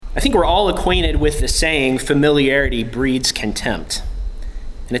I think we're all acquainted with the saying, familiarity breeds contempt.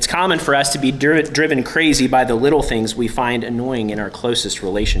 And it's common for us to be driven crazy by the little things we find annoying in our closest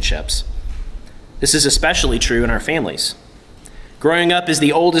relationships. This is especially true in our families. Growing up as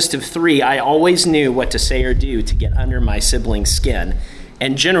the oldest of three, I always knew what to say or do to get under my siblings' skin,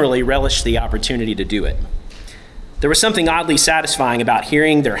 and generally relished the opportunity to do it. There was something oddly satisfying about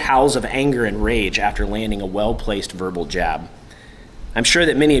hearing their howls of anger and rage after landing a well-placed verbal jab. I'm sure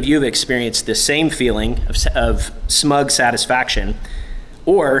that many of you have experienced this same feeling of smug satisfaction,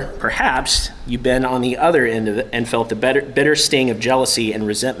 or perhaps you've been on the other end of it and felt the bitter sting of jealousy and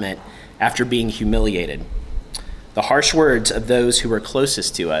resentment after being humiliated. The harsh words of those who are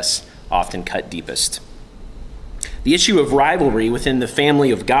closest to us often cut deepest. The issue of rivalry within the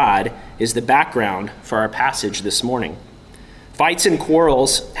family of God is the background for our passage this morning. Fights and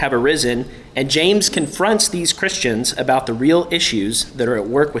quarrels have arisen, and James confronts these Christians about the real issues that are at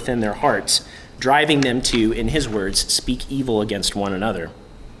work within their hearts, driving them to, in his words, speak evil against one another.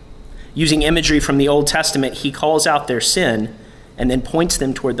 Using imagery from the Old Testament, he calls out their sin and then points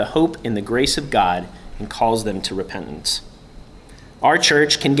them toward the hope in the grace of God and calls them to repentance. Our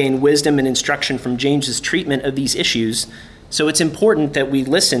church can gain wisdom and instruction from James's treatment of these issues, so it's important that we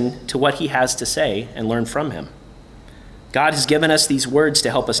listen to what he has to say and learn from him. God has given us these words to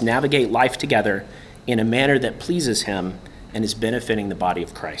help us navigate life together in a manner that pleases him and is benefiting the body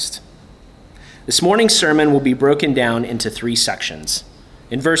of Christ. This morning's sermon will be broken down into 3 sections.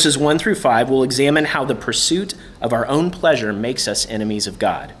 In verses 1 through 5, we'll examine how the pursuit of our own pleasure makes us enemies of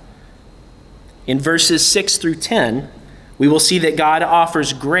God. In verses 6 through 10, we will see that God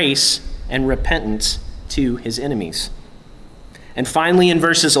offers grace and repentance to his enemies. And finally, in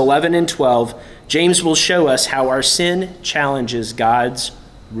verses 11 and 12, James will show us how our sin challenges God's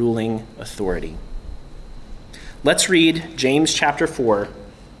ruling authority. Let's read James chapter 4,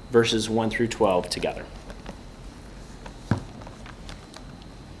 verses 1 through 12 together.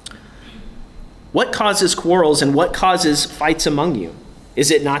 What causes quarrels and what causes fights among you?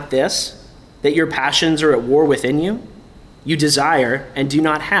 Is it not this, that your passions are at war within you? You desire and do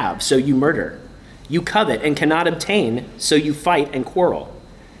not have, so you murder. You covet and cannot obtain, so you fight and quarrel.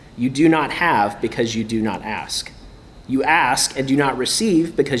 You do not have because you do not ask. You ask and do not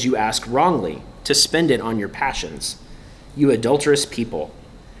receive because you ask wrongly, to spend it on your passions. You adulterous people,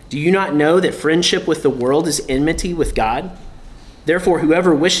 do you not know that friendship with the world is enmity with God? Therefore,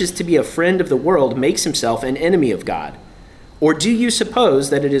 whoever wishes to be a friend of the world makes himself an enemy of God. Or do you suppose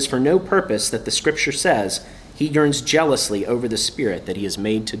that it is for no purpose that the Scripture says he yearns jealously over the Spirit that he has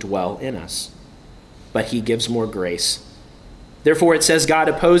made to dwell in us? But he gives more grace. Therefore it says, God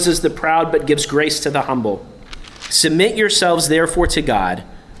opposes the proud, but gives grace to the humble. Submit yourselves therefore to God.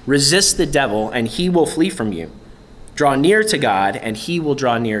 Resist the devil, and he will flee from you. Draw near to God, and he will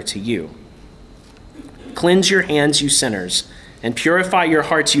draw near to you. Cleanse your hands, you sinners, and purify your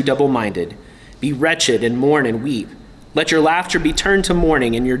hearts, you double-minded. Be wretched and mourn and weep. Let your laughter be turned to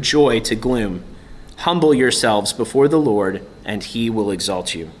mourning and your joy to gloom. Humble yourselves before the Lord, and he will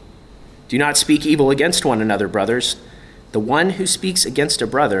exalt you. Do not speak evil against one another, brothers. The one who speaks against a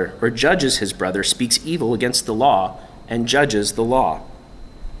brother or judges his brother speaks evil against the law and judges the law.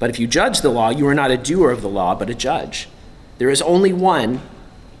 But if you judge the law, you are not a doer of the law, but a judge. There is only one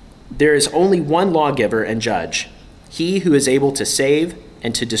lawgiver and judge, he who is able to save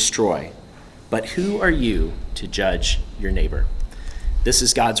and to destroy. But who are you to judge your neighbor? This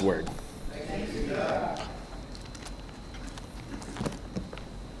is God's word.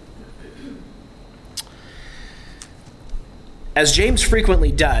 As James frequently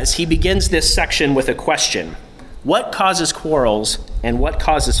does, he begins this section with a question. What causes quarrels and what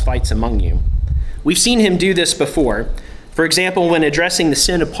causes fights among you? We've seen him do this before. For example, when addressing the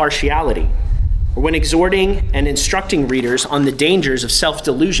sin of partiality, or when exhorting and instructing readers on the dangers of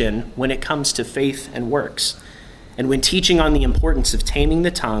self-delusion when it comes to faith and works, and when teaching on the importance of taming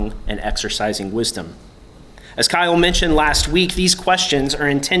the tongue and exercising wisdom. As Kyle mentioned last week, these questions are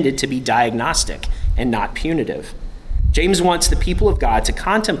intended to be diagnostic and not punitive. James wants the people of God to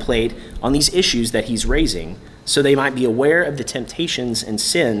contemplate on these issues that he's raising so they might be aware of the temptations and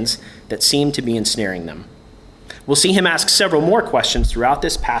sins that seem to be ensnaring them. We'll see him ask several more questions throughout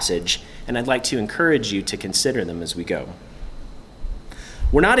this passage, and I'd like to encourage you to consider them as we go.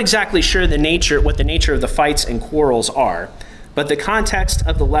 We're not exactly sure what the nature of the fights and quarrels are, but the context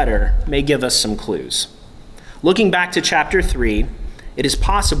of the letter may give us some clues. Looking back to chapter 3, it is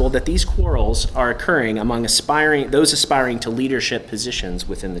possible that these quarrels are occurring among those aspiring to leadership positions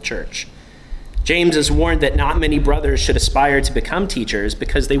within the church. James is warned that not many brothers should aspire to become teachers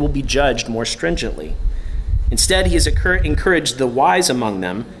because they will be judged more stringently. Instead, he has encouraged the wise among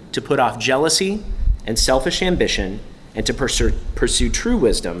them to put off jealousy and selfish ambition and to pursue true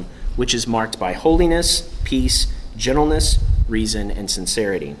wisdom, which is marked by holiness, peace, gentleness, reason, and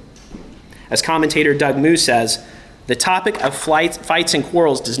sincerity. As commentator Doug Moo says, the topic of fights and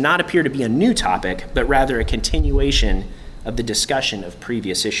quarrels does not appear to be a new topic, but rather a continuation of the discussion of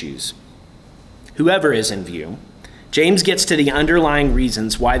previous issues. Whoever is in view, James gets to the underlying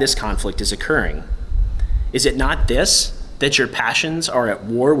reasons why this conflict is occurring. Is it not this, that your passions are at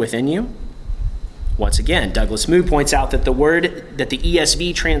war within you? Once again, Douglas Moo points out that the word that the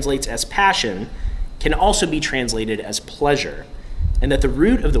ESV translates as passion can also be translated as pleasure, and that the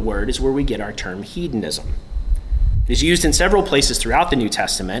root of the word is where we get our term hedonism. It is used in several places throughout the New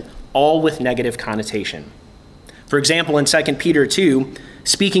Testament, all with negative connotation. For example, in 2 Peter 2,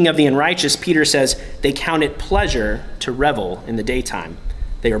 speaking of the unrighteous, Peter says, they count it pleasure to revel in the daytime.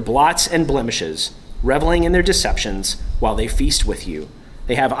 They are blots and blemishes, reveling in their deceptions while they feast with you.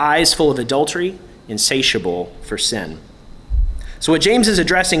 They have eyes full of adultery, insatiable for sin. So what James is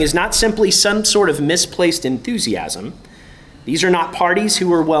addressing is not simply some sort of misplaced enthusiasm. These are not parties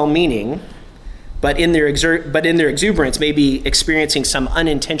who are well-meaning, but in their exuberance may be experiencing some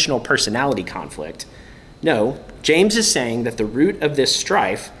unintentional personality conflict. No, James is saying that the root of this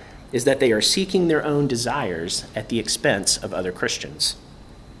strife is that they are seeking their own desires at the expense of other Christians.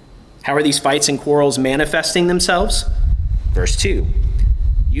 How are these fights and quarrels manifesting themselves? Verse 2,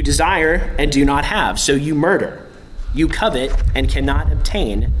 you desire and do not have, so you murder. You covet and cannot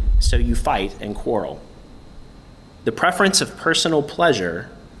obtain, so you fight and quarrel. The preference of personal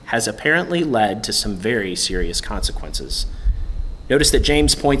pleasure has apparently led to some very serious consequences. Notice that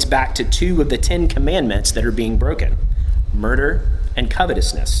James points back to 2 of the 10 commandments that are being broken: murder and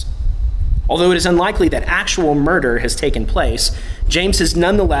covetousness. Although it is unlikely that actual murder has taken place, James has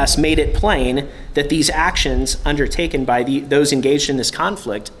nonetheless made it plain that these actions undertaken by those engaged in this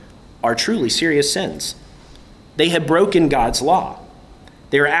conflict are truly serious sins. They have broken God's law.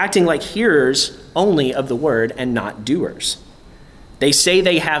 They are acting like hearers only of the word and not doers. They say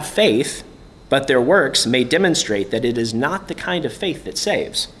they have faith, but their works may demonstrate that it is not the kind of faith that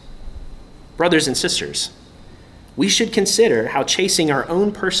saves. Brothers and sisters, we should consider how chasing our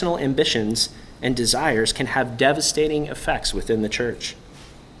own personal ambitions and desires can have devastating effects within the church.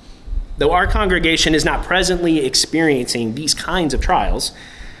 Though our congregation is not presently experiencing these kinds of trials,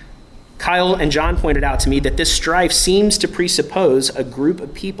 Kyle and John pointed out to me that this strife seems to presuppose a group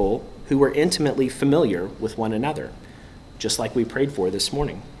of people who are intimately familiar with one another, just like we prayed for this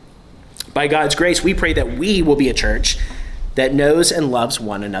morning. By God's grace, we pray that we will be a church that knows and loves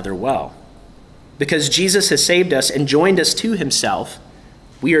one another well. Because Jesus has saved us and joined us to himself,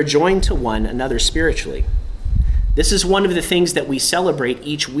 we are joined to one another spiritually. This is one of the things that we celebrate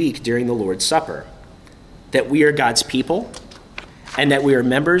each week during the Lord's Supper, that we are God's people and that we are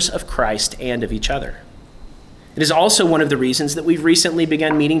members of Christ and of each other. It is also one of the reasons that we've recently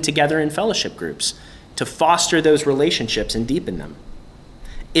begun meeting together in fellowship groups to foster those relationships and deepen them.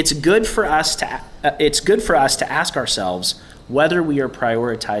 It's good for us to ask ourselves whether we are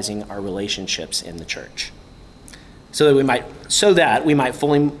prioritizing our relationships in the church, so that we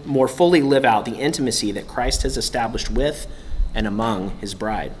might more fully live out the intimacy that Christ has established with and among his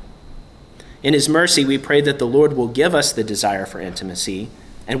bride. In his mercy, we pray that the Lord will give us the desire for intimacy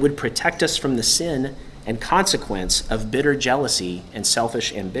and would protect us from the sin and consequence of bitter jealousy and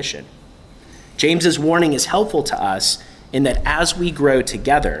selfish ambition. James's warning is helpful to us in that as we grow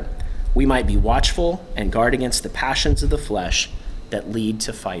together, we might be watchful and guard against the passions of the flesh that lead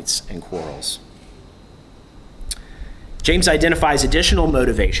to fights and quarrels. James identifies additional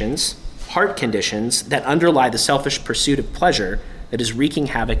motivations, heart conditions that underlie the selfish pursuit of pleasure that is wreaking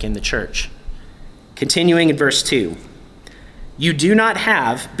havoc in the church. Continuing in verse 2, you do not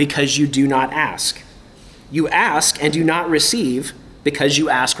have because you do not ask. You ask and do not receive because you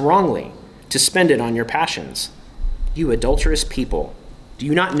ask wrongly, to spend it on your passions. You adulterous people, do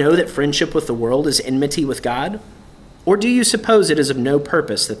you not know that friendship with the world is enmity with God? Or do you suppose it is of no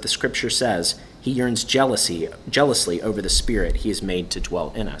purpose that the scripture says he yearns jealously over the spirit he has made to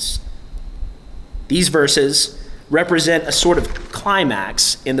dwell in us? These verses represent a sort of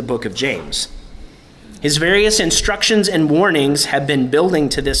climax in the book of James. His various instructions and warnings have been building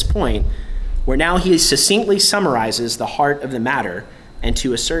to this point, where now he succinctly summarizes the heart of the matter and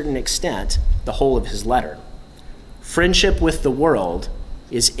to a certain extent, the whole of his letter. Friendship with the world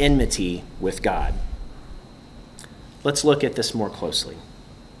is enmity with God. Let's look at this more closely.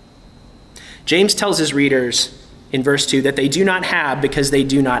 James tells his readers in verse 2 that they do not have because they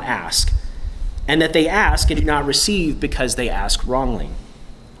do not ask, and that they ask and do not receive because they ask wrongly.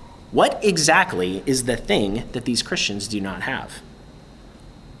 What exactly is the thing that these Christians do not have?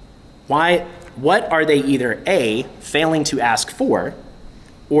 What are they either A, failing to ask for,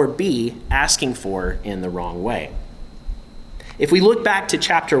 or B, asking for in the wrong way? If we look back to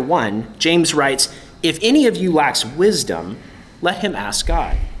chapter 1, James writes, "If any of you lacks wisdom, let him ask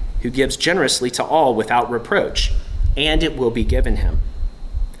God, who gives generously to all without reproach, and it will be given him.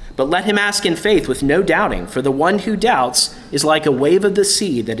 But let him ask in faith with no doubting, for the one who doubts is like a wave of the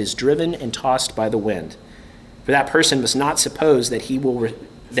sea that is driven and tossed by the wind. For that person must not suppose that he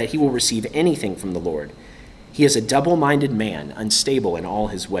will receive anything from the Lord. He is a double-minded man, unstable in all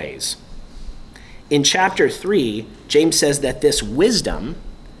his ways." In chapter 3, James says that this wisdom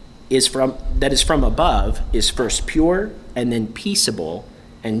that is from above is first pure, and then peaceable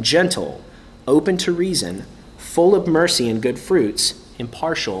and gentle, open to reason, full of mercy and good fruits,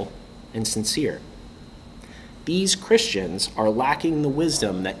 impartial and sincere. These Christians are lacking the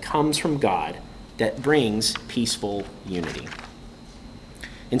wisdom that comes from God that brings peaceful unity.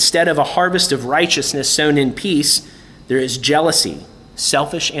 Instead of a harvest of righteousness sown in peace, there is jealousy,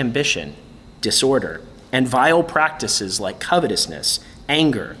 selfish ambition, disorder, and vile practices like covetousness,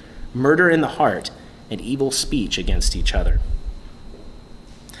 anger, murder in the heart, and evil speech against each other.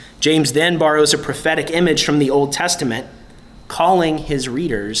 James then borrows a prophetic image from the Old Testament, calling his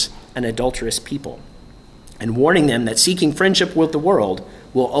readers an adulterous people and warning them that seeking friendship with the world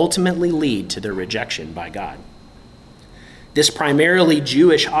will ultimately lead to their rejection by God. This primarily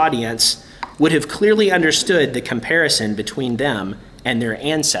Jewish audience would have clearly understood the comparison between them and their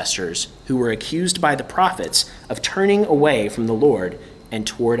ancestors who were accused by the prophets of turning away from the Lord and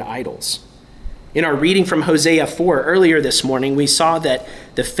toward idols. In our reading from Hosea 4 earlier this morning, we saw that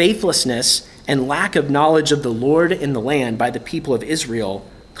the faithlessness and lack of knowledge of the Lord in the land by the people of Israel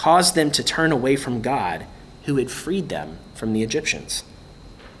caused them to turn away from God, who had freed them from the Egyptians.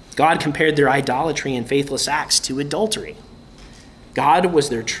 God compared their idolatry and faithless acts to adultery. God was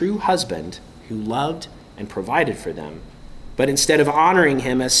their true husband who loved and provided for them, but instead of honoring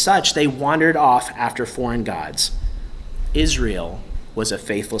him as such, they wandered off after foreign gods. Israel was a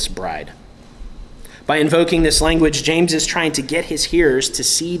faithless bride. By invoking this language, James is trying to get his hearers to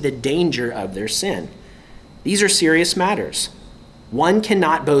see the danger of their sin. These are serious matters. One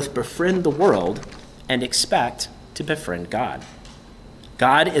cannot both befriend the world and expect to befriend God.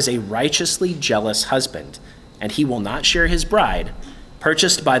 God is a righteously jealous husband, and he will not share his bride,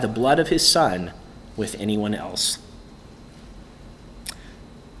 purchased by the blood of his Son, with anyone else.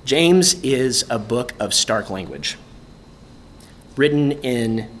 James is a book of stark language, written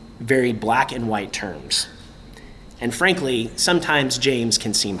in very black and white terms. And frankly, sometimes James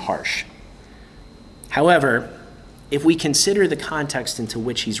can seem harsh. However, if we consider the context into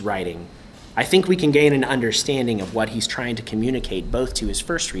which he's writing, I think we can gain an understanding of what he's trying to communicate both to his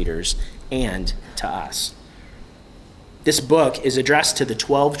first readers and to us. This book is addressed to the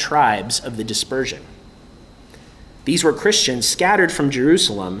 12 tribes of the dispersion. These were Christians scattered from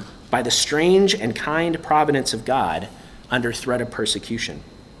Jerusalem by the strange and kind providence of God under threat of persecution.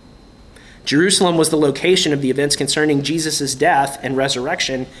 Jerusalem was the location of the events concerning Jesus' death and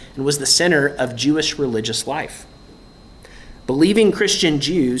resurrection and was the center of Jewish religious life. Believing Christian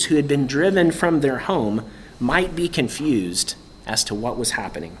Jews who had been driven from their home might be confused as to what was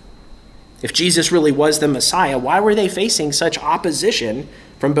happening. If Jesus really was the Messiah, why were they facing such opposition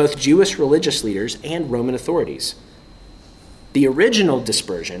from both Jewish religious leaders and Roman authorities? The original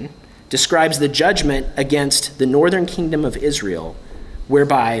dispersion describes the judgment against the northern kingdom of Israel,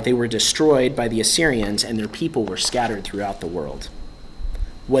 whereby they were destroyed by the Assyrians and their people were scattered throughout the world.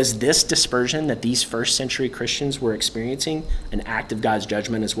 Was this dispersion that these first century Christians were experiencing an act of God's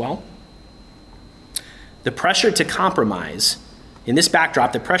judgment as well? The pressure to compromise, in this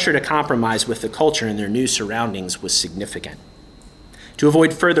backdrop, the pressure to compromise with the culture and their new surroundings was significant. To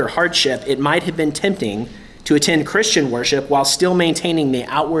avoid further hardship, it might have been tempting to attend Christian worship while still maintaining the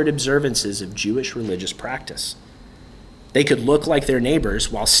outward observances of Jewish religious practice. They could look like their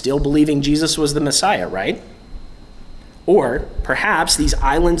neighbors while still believing Jesus was the Messiah, right? Or perhaps these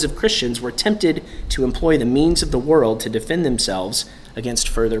islands of Christians were tempted to employ the means of the world to defend themselves against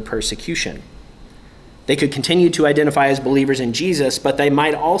further persecution. They could continue to identify as believers in Jesus, but they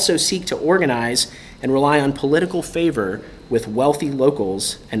might also seek to organize and rely on political favor with wealthy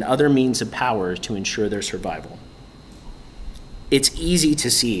locals and other means of power to ensure their survival. It's easy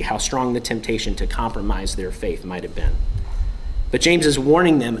to see how strong the temptation to compromise their faith might have been. But James is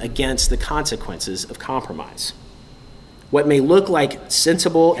warning them against the consequences of compromise. What may look like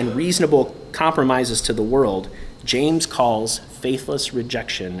sensible and reasonable compromises to the world, James calls faithless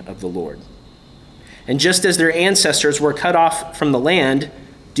rejection of the Lord. And just as their ancestors were cut off from the land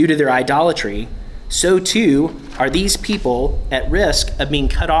due to their idolatry, so too are these people at risk of being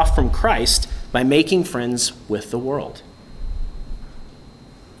cut off from Christ by making friends with the world.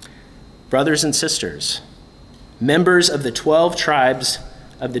 Brothers and sisters, members of the 12 tribes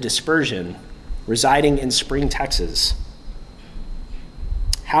of the dispersion residing in Spring, Texas,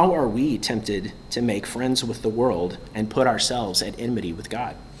 how are we tempted to make friends with the world and put ourselves at enmity with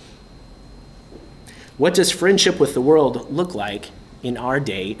God? What does friendship with the world look like in our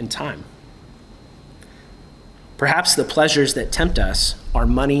day and time? Perhaps the pleasures that tempt us are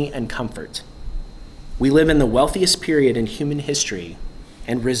money and comfort. We live in the wealthiest period in human history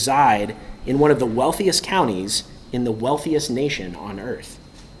and reside in one of the wealthiest counties in the wealthiest nation on earth.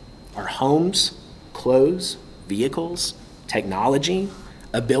 Our homes, clothes, vehicles, technology,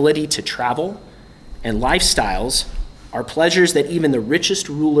 ability to travel, and lifestyles are pleasures that even the richest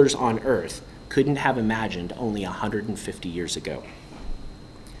rulers on earth couldn't have imagined only 150 years ago.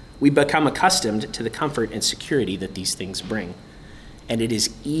 We become accustomed to the comfort and security that these things bring, and it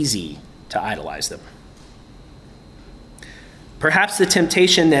is easy to idolize them. Perhaps the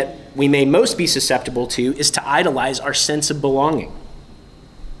temptation that we may most be susceptible to is to idolize our sense of belonging.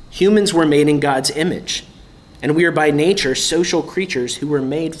 Humans were made in God's image, and we are by nature social creatures who were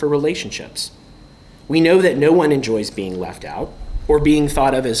made for relationships. We know that no one enjoys being left out, or being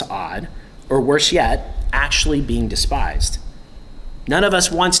thought of as odd, or worse yet, actually being despised. None of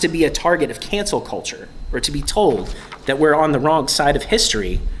us wants to be a target of cancel culture, or to be told that we're on the wrong side of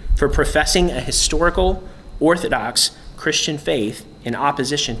history for professing a historical, orthodox Christian faith in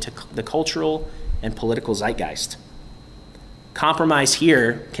opposition to the cultural and political zeitgeist. Compromise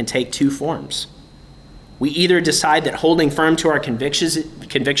here can take two forms. We either decide that holding firm to our convictions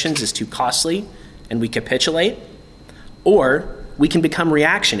is too costly and we capitulate, or we can become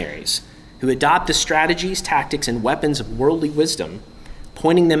reactionaries who adopt the strategies, tactics, and weapons of worldly wisdom,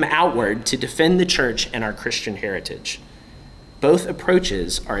 pointing them outward to defend the church and our Christian heritage. Both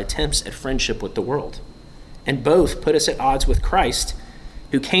approaches are attempts at friendship with the world, and both put us at odds with Christ,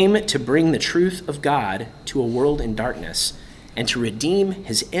 who came to bring the truth of God to a world in darkness and to redeem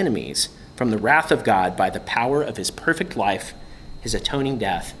his enemies from the wrath of God by the power of his perfect life, his atoning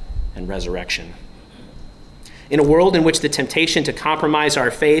death, and resurrection. In a world in which the temptation to compromise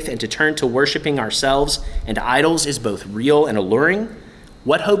our faith and to turn to worshiping ourselves and idols is both real and alluring,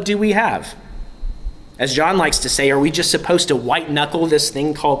 what hope do we have? As John likes to say, are we just supposed to white-knuckle this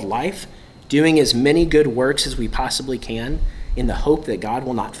thing called life, doing as many good works as we possibly can in the hope that God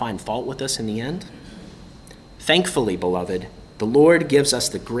will not find fault with us in the end? Thankfully, beloved, the Lord gives us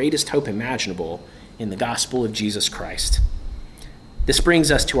the greatest hope imaginable in the gospel of Jesus Christ. This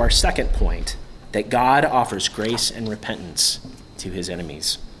brings us to our second point, that God offers grace and repentance to his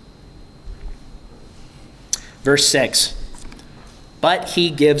enemies. Verse 6, but he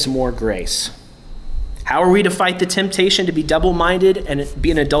gives more grace. How are we to fight the temptation to be double-minded and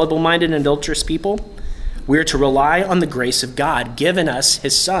be a double-minded and adulterous people? We are to rely on the grace of God given to us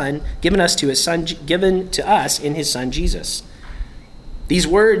in his son Jesus. These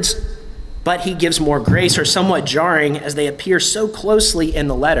words, but he gives more grace, are somewhat jarring as they appear so closely in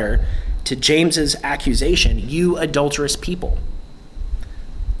the letter to James's accusation, you adulterous people.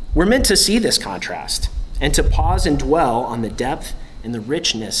 We're meant to see this contrast and to pause and dwell on the depth and the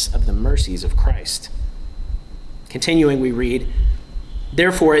richness of the mercies of Christ. Continuing, we read,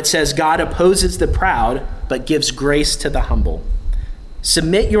 therefore it says, God opposes the proud, but gives grace to the humble.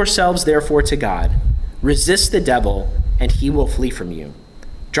 Submit yourselves therefore to God. Resist the devil, and he will flee from you.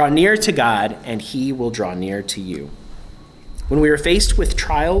 Draw near to God, and he will draw near to you. When we are faced with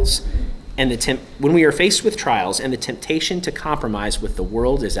trials and the temptation to compromise with the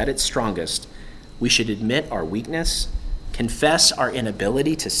world is at its strongest, we should admit our weakness, confess our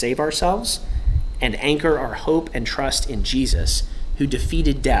inability to save ourselves, and anchor our hope and trust in Jesus, who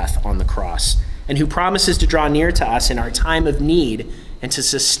defeated death on the cross, and who promises to draw near to us in our time of need and to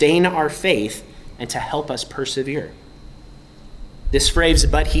sustain our faith and to help us persevere. This phrase,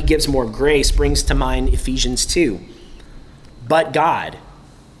 but he gives more grace, brings to mind Ephesians 2. But God,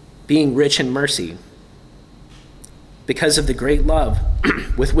 being rich in mercy, because of the great love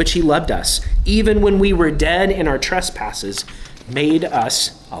with which he loved us, even when we were dead in our trespasses, made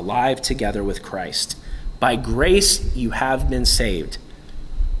us alive together with Christ. By grace you have been saved,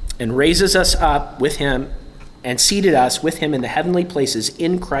 and raises us up with him and seated us with him in the heavenly places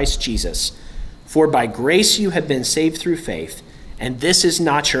in Christ Jesus. For by grace you have been saved through faith, and this is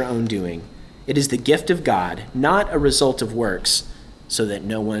not your own doing. It is the gift of God, not a result of works, so that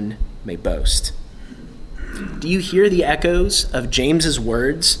no one may boast. Do you hear the echoes of James's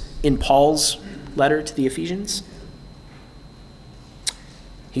words in Paul's letter to the Ephesians?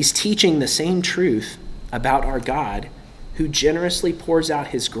 He's teaching the same truth about our God who generously pours out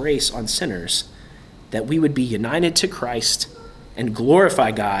his grace on sinners, that we would be united to Christ and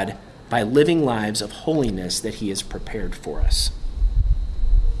glorify God by living lives of holiness that he has prepared for us.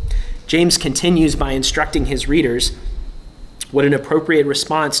 James continues by instructing his readers what an appropriate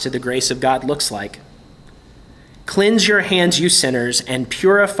response to the grace of God looks like. Cleanse your hands, you sinners, and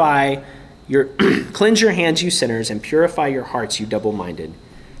purify your hearts, you double-minded.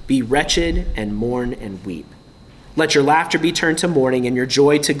 Be wretched and mourn and weep. Let your laughter be turned to mourning and your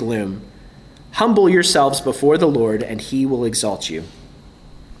joy to gloom. Humble yourselves before the Lord, and he will exalt you.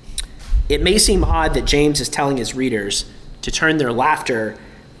 It may seem odd that James is telling his readers to turn their laughter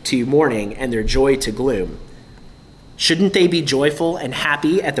to mourning and their joy to gloom. Shouldn't they be joyful and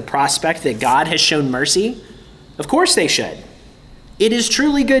happy at the prospect that God has shown mercy? Of course they should. It is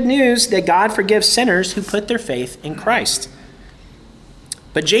truly good news that God forgives sinners who put their faith in Christ.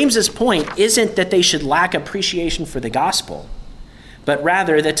 But James's point isn't that they should lack appreciation for the gospel, but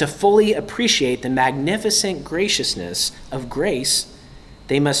rather that to fully appreciate the magnificent graciousness of grace,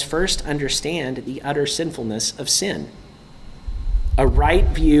 they must first understand the utter sinfulness of sin. A right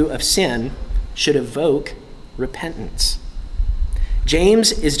view of sin should evoke repentance.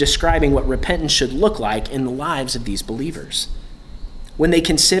 James is describing what repentance should look like in the lives of these believers. When they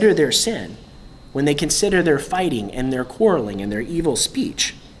consider their sin, when they consider their fighting and their quarreling and their evil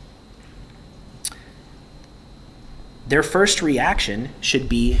speech, their first reaction should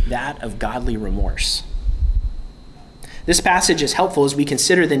be that of godly remorse. This passage is helpful as we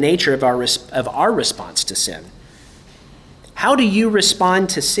consider the nature of our response to sin. How do you respond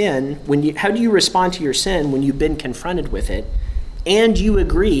to sin how do you respond to your sin when you've been confronted with it and you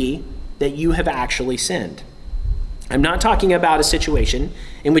agree that you have actually sinned? I'm not talking about a situation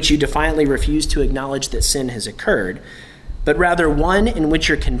in which you defiantly refuse to acknowledge that sin has occurred, but rather one in which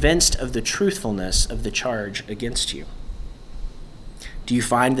you're convinced of the truthfulness of the charge against you. Do you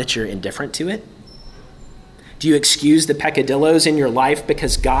find that you're indifferent to it? Do you excuse the peccadillos in your life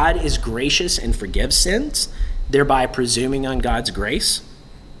because God is gracious and forgives sins, thereby presuming on God's grace?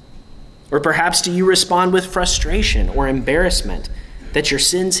 Or perhaps do you respond with frustration or embarrassment that your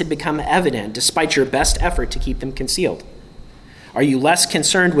sins had become evident despite your best effort to keep them concealed? Are you less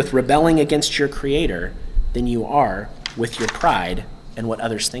concerned with rebelling against your Creator than you are with your pride and what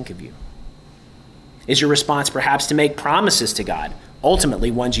others think of you? Is your response perhaps to make promises to God, ultimately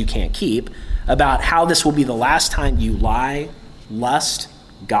ones you can't keep, about how this will be the last time you lie, lust,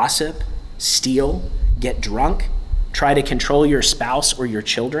 gossip, steal, get drunk, try to control your spouse or your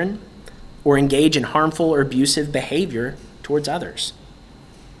children, or engage in harmful or abusive behavior towards others?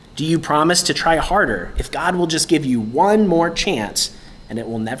 Do you promise to try harder if God will just give you one more chance and it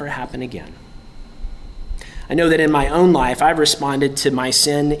will never happen again? I know that in my own life, I've responded to my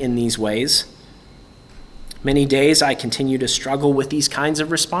sin in these ways. Many days I continue to struggle with these kinds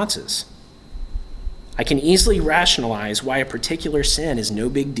of responses. I can easily rationalize why a particular sin is no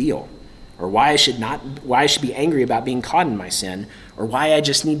big deal, or why I should be angry about being caught in my sin, or why I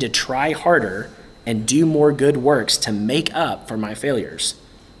just need to try harder and do more good works to make up for my failures.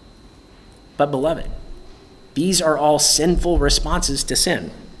 But beloved, these are all sinful responses to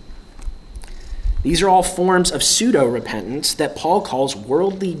sin. These are all forms of pseudo-repentance that Paul calls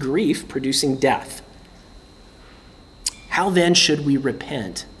worldly grief producing death. How then should we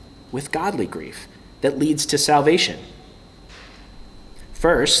repent with godly grief that leads to salvation?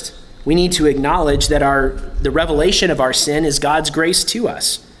 First, we need to acknowledge that the revelation of our sin is God's grace to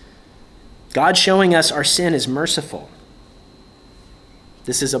us. God showing us our sin is merciful.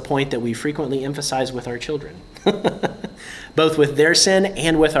 This is a point that we frequently emphasize with our children, both with their sin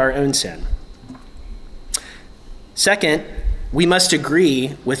and with our own sin. Second, we must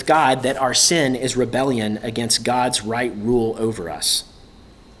agree with God that our sin is rebellion against God's right rule over us.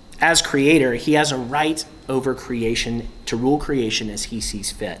 As creator, he has a right over creation to rule creation as he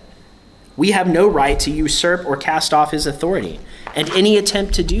sees fit. We have no right to usurp or cast off his authority, and any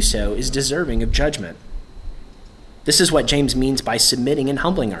attempt to do so is deserving of judgment. This is what James means by submitting and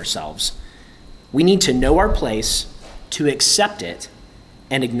humbling ourselves. We need to know our place, to accept it,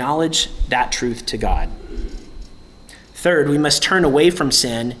 and acknowledge that truth to God. Third, we must turn away from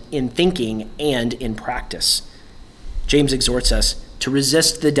sin in thinking and in practice. James exhorts us to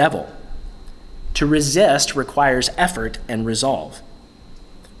resist the devil. To resist requires effort and resolve.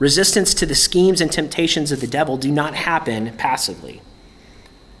 Resistance to the schemes and temptations of the devil do not happen passively.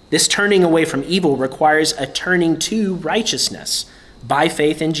 This turning away from evil requires a turning to righteousness by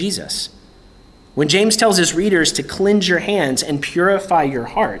faith in Jesus. When James tells his readers to cleanse your hands and purify your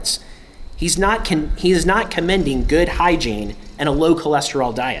hearts, he is not commending good hygiene and a low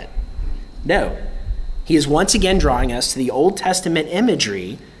cholesterol diet. No, he is once again drawing us to the Old Testament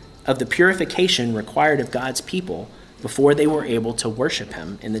imagery of the purification required of God's people before they were able to worship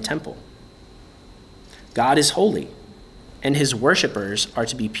him in the temple. God is holy, and his worshipers are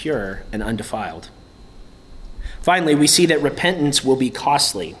to be pure and undefiled. Finally, we see that repentance will be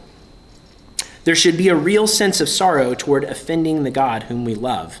costly. There should be a real sense of sorrow toward offending the God whom we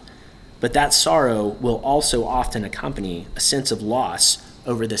love, but that sorrow will also often accompany a sense of loss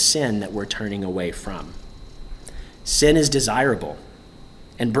over the sin that we're turning away from. Sin is desirable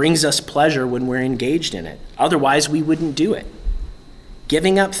and brings us pleasure when we're engaged in it. Otherwise, we wouldn't do it.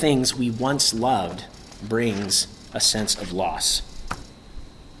 Giving up things we once loved brings a sense of loss.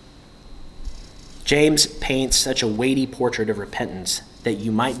 James paints such a weighty portrait of repentance that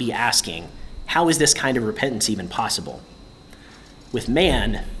you might be asking, how is this kind of repentance even possible? With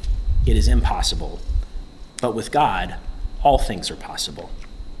man, it is impossible, but with God, all things are possible.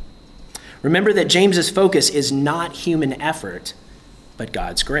 Remember that James's focus is not human effort, but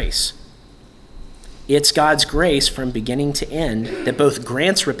God's grace. It's God's grace from beginning to end that both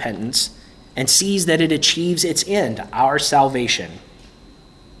grants repentance and sees that it achieves its end, our salvation.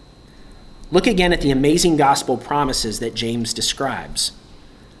 Look again at the amazing gospel promises that James describes.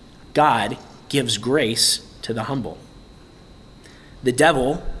 God gives grace to the humble. The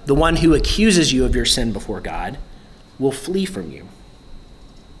devil, the one who accuses you of your sin before God, will flee from you.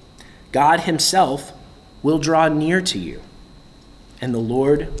 God himself will draw near to you, and the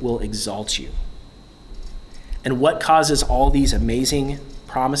Lord will exalt you. And what causes all these amazing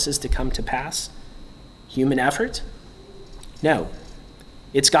promises to come to pass? Human effort? No,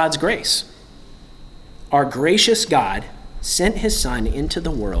 it's God's grace. Our gracious God sent his Son into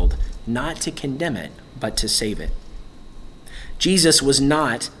the world not to condemn it, but to save it. Jesus was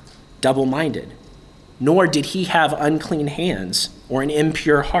not double-minded, nor did he have unclean hands or an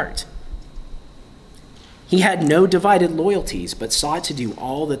impure heart. He had no divided loyalties, but sought to do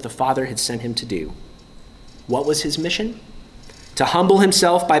all that the Father had sent him to do. What was his mission? To humble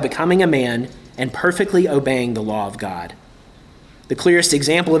himself by becoming a man and perfectly obeying the law of God. The clearest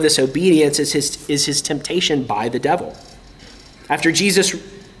example of this obedience is his temptation by the devil. After Jesus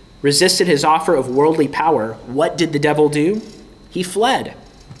resisted his offer of worldly power, what did the devil do? He fled.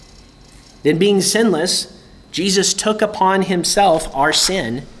 Then, being sinless, Jesus took upon himself our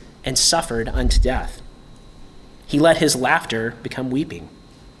sin and suffered unto death. He let his laughter become weeping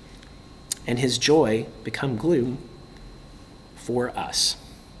and his joy become gloom for us.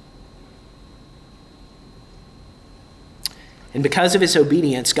 And because of his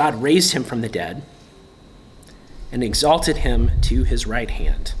obedience, God raised him from the dead and exalted him to his right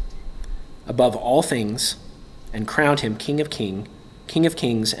hand above all things and crowned him King of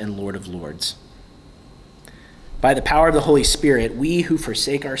Kings and Lord of Lords. By the power of the Holy Spirit, we who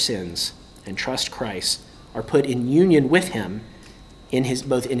forsake our sins and trust Christ are put in union with him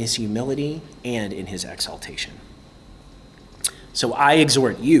both in his humility and in his exaltation. So I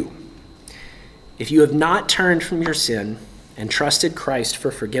exhort you, if you have not turned from your sin and trusted Christ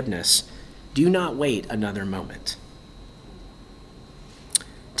for forgiveness, do not wait another moment.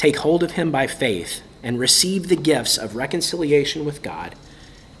 Take hold of him by faith and receive the gifts of reconciliation with God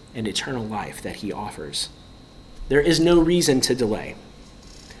and eternal life that he offers. There is no reason to delay.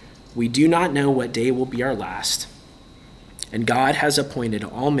 We do not know what day will be our last, and God has appointed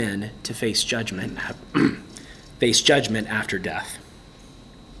all men to face judgment after death.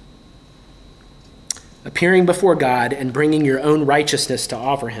 Appearing before God and bringing your own righteousness to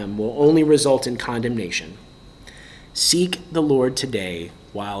offer him will only result in condemnation. Seek the Lord today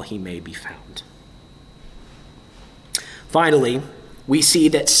while he may be found. Finally, we see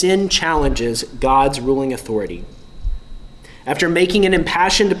that sin challenges God's ruling authority. After making an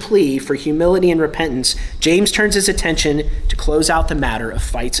impassioned plea for humility and repentance, James turns his attention to close out the matter of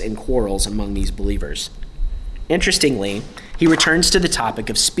fights and quarrels among these believers. Interestingly, he returns to the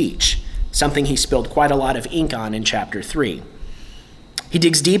topic of speech, something he spilled quite a lot of ink on in chapter 3. He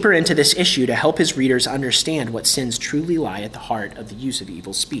digs deeper into this issue to help his readers understand what sins truly lie at the heart of the use of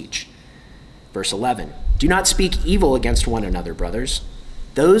evil speech. Verse 11, do not speak evil against one another, brothers.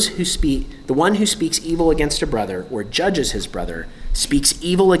 The one who speaks evil against a brother or judges his brother speaks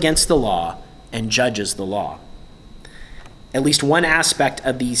evil against the law and judges the law. At least one aspect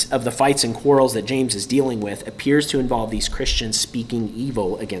of the fights and quarrels that James is dealing with appears to involve these Christians speaking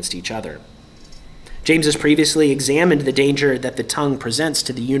evil against each other. James has previously examined the danger that the tongue presents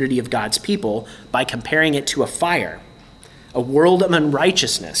to the unity of God's people by comparing it to a fire, a world of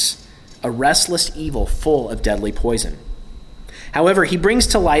unrighteousness, a restless evil full of deadly poison. However, he brings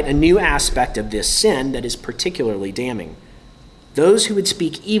to light a new aspect of this sin that is particularly damning. Those who would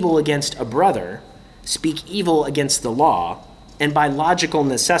speak evil against a brother speak evil against the law, and by logical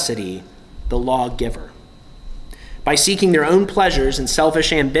necessity, the lawgiver. By seeking their own pleasures and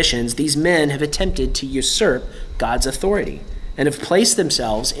selfish ambitions, these men have attempted to usurp God's authority and have placed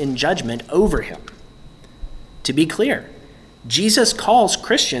themselves in judgment over him. To be clear, Jesus calls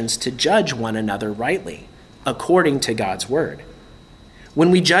Christians to judge one another rightly, according to God's word. When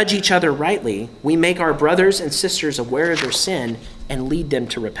we judge each other rightly, we make our brothers and sisters aware of their sin and lead them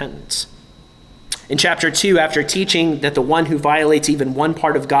to repentance. In chapter 2, after teaching that the one who violates even one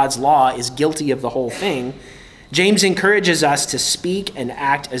part of God's law is guilty of the whole thing, James encourages us to speak and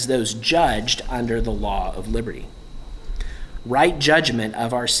act as those judged under the law of liberty. Right judgment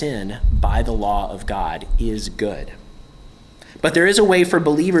of our sin by the law of God is good. But there is a way for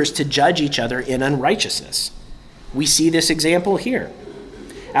believers to judge each other in unrighteousness. We see this example here.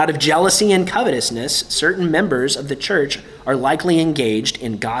 Out of jealousy and covetousness, certain members of the church are likely engaged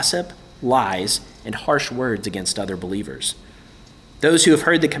in gossip, lies, and harsh words against other believers. Those who have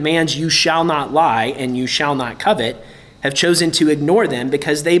heard the commands, "You shall not lie and you shall not covet," have chosen to ignore them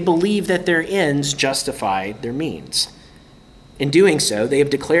because they believe that their ends justify their means. In doing so, they have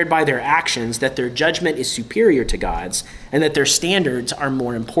declared by their actions that their judgment is superior to God's and that their standards are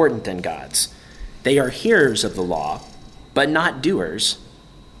more important than God's. They are hearers of the law, but not doers,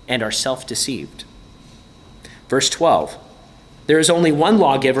 and are self-deceived. Verse 12, there is only one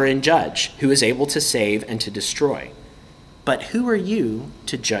lawgiver and judge who is able to save and to destroy. But who are you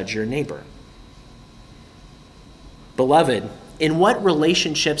to judge your neighbor? Beloved, in what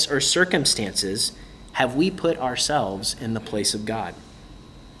relationships or circumstances have we put ourselves in the place of God?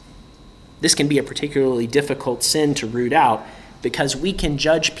 This can be a particularly difficult sin to root out because we can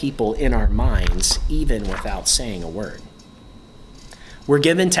judge people in our minds even without saying a word. We're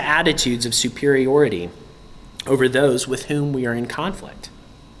given to attitudes of superiority over those with whom we are in conflict.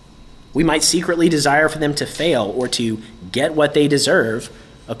 We might secretly desire for them to fail or to get what they deserve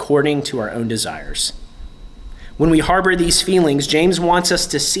according to our own desires. When we harbor these feelings, James wants us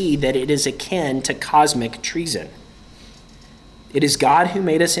to see that it is akin to cosmic treason. It is God who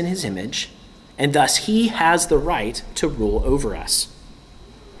made us in his image, and thus he has the right to rule over us.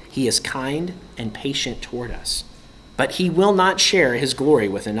 He is kind and patient toward us, but he will not share his glory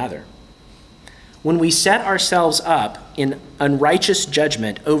with another. When we set ourselves up in unrighteous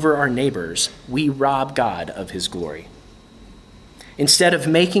judgment over our neighbors, we rob God of his glory. Instead of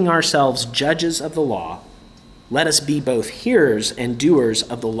making ourselves judges of the law, let us be both hearers and doers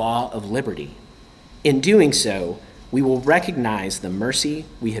of the law of liberty. In doing so, we will recognize the mercy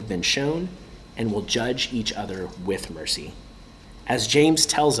we have been shown and will judge each other with mercy. As James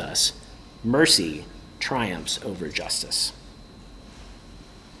tells us, mercy triumphs over justice.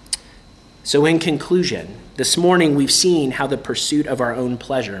 So in conclusion, this morning we've seen how the pursuit of our own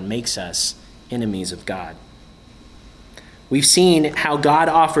pleasure makes us enemies of God. We've seen how God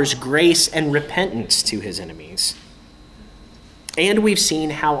offers grace and repentance to his enemies. And we've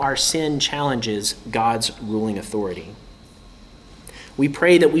seen how our sin challenges God's ruling authority. We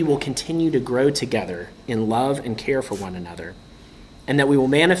pray that we will continue to grow together in love and care for one another, and that we will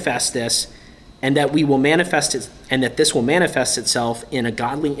manifest this, and that this will manifest itself in a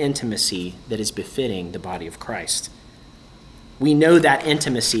godly intimacy that is befitting the body of Christ. We know that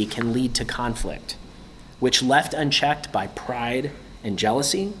intimacy can lead to conflict, which left unchecked by pride and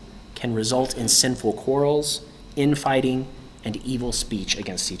jealousy can result in sinful quarrels, infighting, and evil speech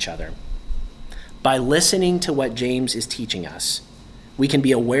against each other. By listening to what James is teaching us, we can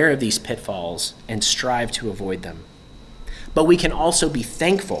be aware of these pitfalls and strive to avoid them. But we can also be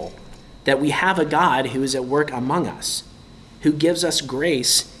thankful that we have a God who is at work among us, who gives us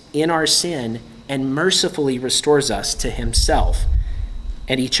grace in our sin and mercifully restores us to himself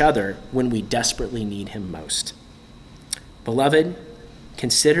and each other when we desperately need him most. Beloved,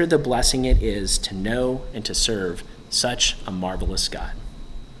 consider the blessing it is to know and to serve such a marvelous God.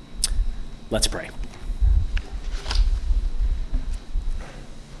 Let's pray.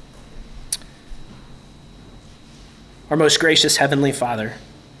 Our most gracious Heavenly Father,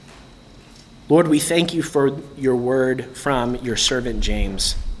 Lord, we thank you for your word from your servant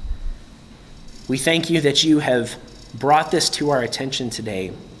James. We thank you that you have brought this to our attention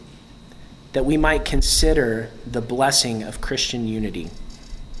today, that we might consider the blessing of Christian unity,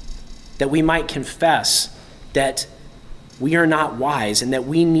 that we might confess that we are not wise and that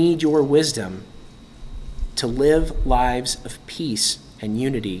we need your wisdom to live lives of peace and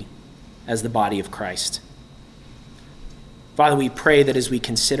unity as the body of Christ. Father, we pray that as we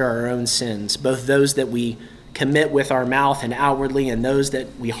consider our own sins, both those that we commit with our mouth and outwardly and those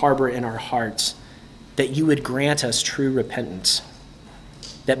that we harbor in our hearts, that you would grant us true repentance,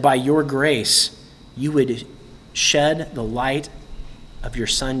 that by your grace you would shed the light of your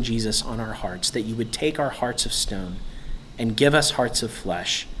Son Jesus on our hearts, that you would take our hearts of stone and give us hearts of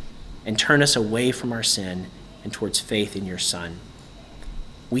flesh and turn us away from our sin and towards faith in your Son.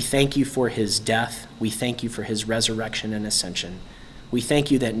 We thank you for his death. We thank you for his resurrection and ascension. We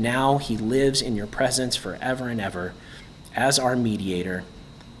thank you that now he lives in your presence forever and ever as our mediator,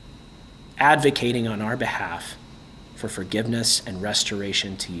 advocating on our behalf for forgiveness and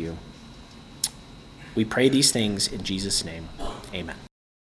restoration to you. We pray these things in Jesus' name. Amen.